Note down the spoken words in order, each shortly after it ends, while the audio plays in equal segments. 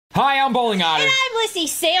Hi, I'm Bowling Otter. And I'm Lissy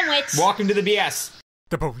Sandwich. Welcome to the BS.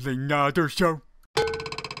 The Bowling Otter Show.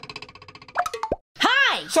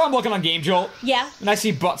 Hi! So I'm looking on Gamejolt. Yeah. And I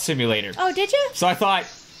see Butt Simulator. Oh, did you? So I thought,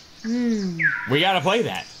 we gotta play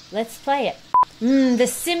that. Let's play it. The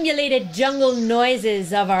simulated jungle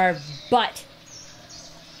noises of our butt.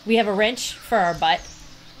 We have a wrench for our butt.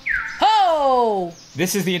 Oh!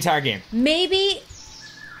 This is the entire game. Maybe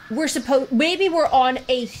we're on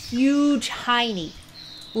a huge hiney.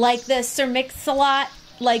 Like the Sir Mix-a-Lot,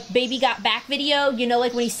 like Baby Got Back video. You know,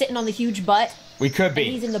 like when he's sitting on the huge butt. We could be.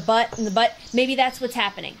 And he's in the butt. Maybe that's what's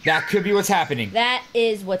happening. That could be what's happening. That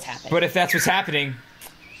is what's happening. But if that's what's happening,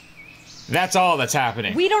 that's all that's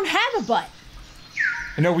happening. We don't have a butt.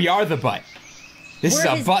 No, we are the butt. This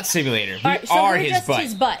We're is a butt simulator. We Alright, so are we're his just butt.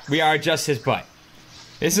 his butt. We are just his butt.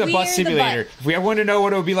 This is a We're butt the simulator. butt. If we ever want to know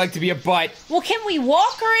what it would be like to be a butt, Well, can we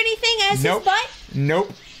walk or anything as nope. his butt?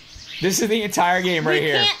 Nope. This is the entire game right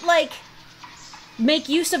here. We can't, like, make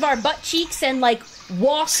use of our butt cheeks and, like,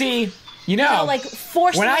 walk. See, you know, like,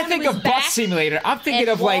 force when him I onto think his of back butt simulator, I'm thinking and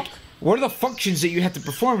of, like, walk. what are the functions that you have to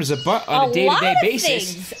perform as a butt on a day-to-day lot of basis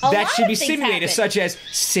things. A that lot should be of things simulated, happen. such as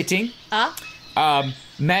sitting,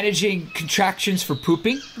 managing contractions for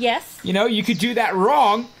pooping. Yes. You know, you could do that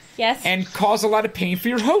wrong. Yes. And cause a lot of pain for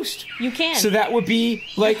your host. You can. So that would be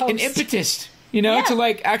like an host. impetus, you know, Yeah. to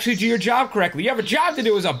like actually do your job correctly. You have a job to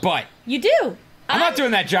do as a butt. You do. I'm not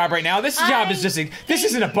doing that job right now. This job is just this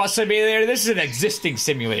isn't a bus simulator. This is an existing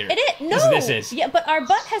simulator. It is. No. That's what this is. Yeah, but our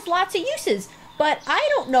butt has lots of uses. But I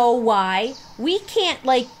don't know why we can't,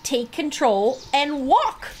 like, take control and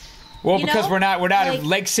walk. Well, You because know? we're not Like- a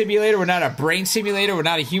leg simulator. We're not a brain simulator. We're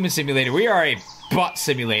not a human simulator. We are a butt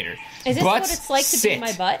simulator. Is this Butts what it's like to be sit.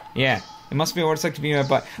 my butt? Yeah. It must be what it's like to be my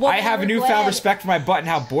butt. Well, I then have a we're newfound glad. respect for my butt and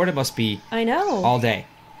how bored it must be I know. all day.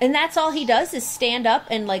 And that's all he does is stand up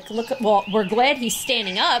and, like, look at... Well, we're glad he's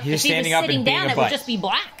standing up. He's if he standing was up and sitting being down, a it would butt. just be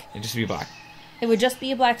black. It'd just be black. It would just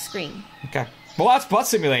be a black screen. Okay. Well, that's Butt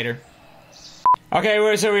Simulator.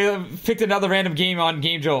 Okay, so we picked another random game on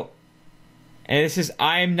Gamejolt. And this is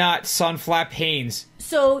I'm Not Sunflap Haynes.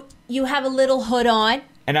 So, you have a little hood on.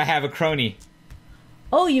 And I have a crony.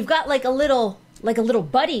 Oh, you've got, like, a little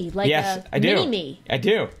buddy. Like Yes, a I do. mini-me. I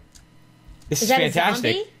do. This is that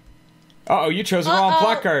fantastic. a zombie? Uh-oh, you chose the wrong Uh-oh.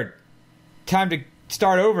 placard. Time to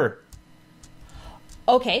start over.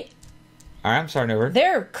 Okay. All right, I'm starting over.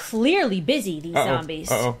 They're clearly busy, these Uh-oh.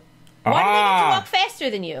 zombies. Uh-oh. Why do they get to Ah! walk faster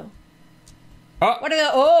than you? Oh, What are they?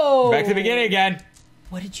 Oh! back to the beginning again.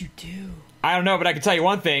 What did you do? I don't know, but I can tell you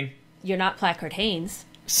one thing. You're not Placard Haynes.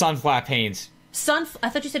 Sunflap Haynes. I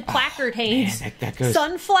thought you said Placard Haynes. Man, that goes...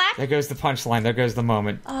 Sunflap? There goes the punchline. There goes the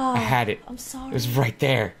moment. Oh, I had it. I'm sorry. It was right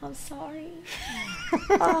there. I'm sorry.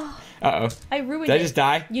 Uh-oh. I ruined Did it. I just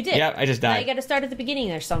die? You did. Yep, I just Now died. you gotta start at the beginning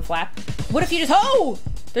there, Sunflap. What if you just... Oh!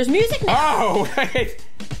 There's music now!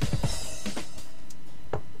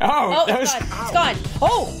 Oh! Oh, that it's was... gone. It's gone.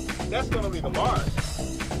 Oh! That's gonna leave a mark.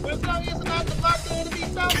 But as long as it's not the mark going to be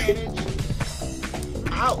self-managed.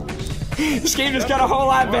 Ouch. This game just got a whole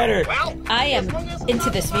lot better. Well, I am into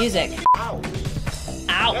this music. ouch.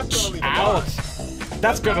 Ouch. Ouch.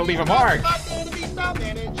 That's gonna leave a mark. Not going to be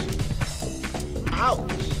self-managed. Ouch.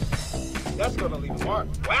 That's gonna leave a mark.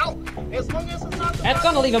 Well, as long as it's not the That's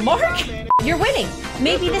gonna leave a mark? self-managed. You're winning.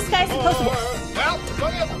 Maybe this guy's supposed to... Well, as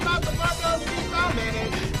long as it's not the mark going to be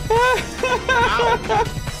self-managed.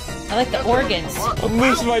 I like the organs. I'm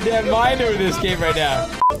losing my damn mind over this game right now.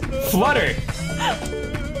 Flutter.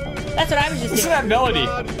 That's what I was just Listen to doing. that melody.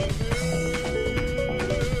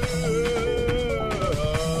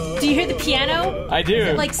 Do you hear the piano? I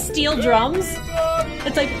do. Like steel drums?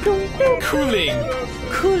 It's like... Cooling.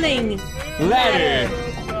 Cooling. Ladder.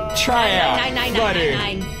 Tryout.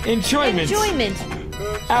 99999. Flutter. Enjoyment. Enjoyment.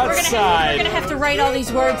 Outside. We're gonna have to write all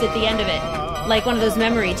these words at the end of it. Like one of those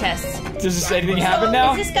memory tests. Does this anything happen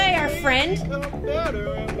now? Is this guy our friend?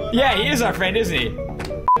 Yeah, he is our friend, isn't he?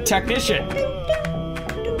 Technician.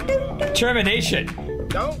 Termination.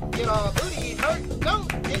 Don't get all booty hurt. Don't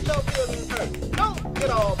get your feelings hurt. Don't get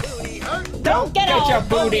all booty hurt. Don't get Get all your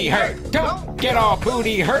booty hurt. Don't get all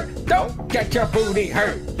booty hurt. Don't get your booty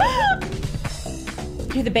hurt.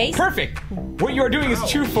 Hear the bass? Perfect. What you are doing is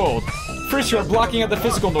twofold. First, you are blocking out the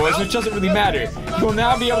physical noise, which doesn't really matter. You will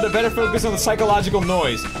now be able to better focus on the psychological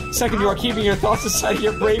noise. Second, you are keeping your thoughts inside of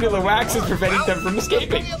your brain in the wax and preventing them from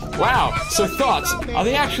escaping. Wow, so thoughts, are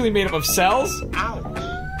they actually made up of cells?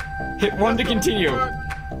 Hit 1 to continue.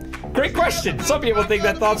 Great question. Some people think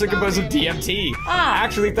that thoughts are composed of DMT.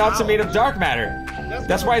 Actually, thoughts are made of dark matter.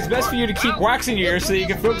 That's why it's best for you to keep waxing your ears so that you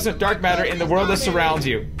can focus on dark matter in the world that surrounds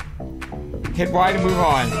you. Hit Y to move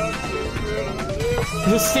on. Is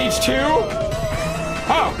this stage 2?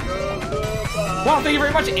 Oh! Well, thank you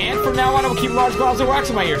very much, and from now on I will keep large globs of wax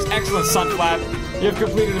in my ears. Excellent, Sunflap. You have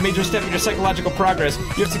completed a major step in your psychological progress.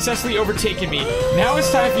 You have successfully overtaken me. Now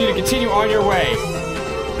it's time for you to continue on your way.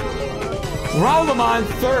 Raulamon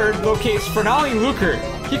III locates Fernali and Lucre.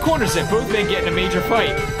 He corners it, both men get in a major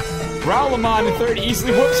fight. Raulamon III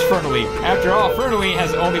easily whoops Fernali. After all, Fernali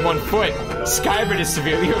has only 1 foot. Skybird is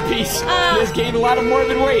severely obese. He has gained a lot of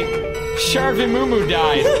morbid weight. Sharvimumu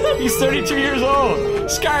dies. He's 32 years old.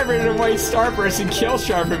 Skybird and a white star person kill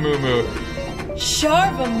Sharvimumu.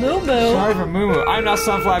 Sharvimumu? Sharvimumu. I'm not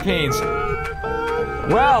Sunflap Haynes.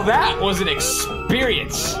 Well, that was an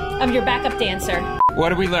experience. I'm your backup dancer. What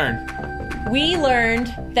did we learn? We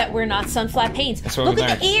learned that we're not Sunflap Haynes. That's what Look we at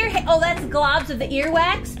learned. the ear. Oh, that's globs of the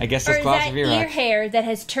earwax? I guess that's globs of Or is that earwax. ear hair that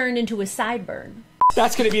has turned into a sideburn?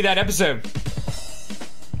 That's going to be that episode.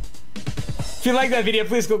 If you like that video,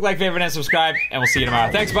 please click like, favorite, and subscribe, and we'll see you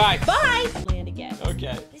tomorrow. Thanks, bye. Bye! Land again.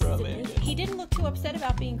 Okay. He didn't look too upset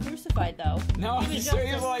about being crucified, though. No, he he's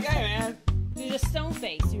was like, hey, man. just stone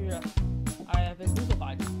face. I have been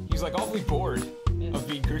crucified. He's like awfully bored of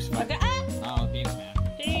being crucified. Okay. Oh, penis man.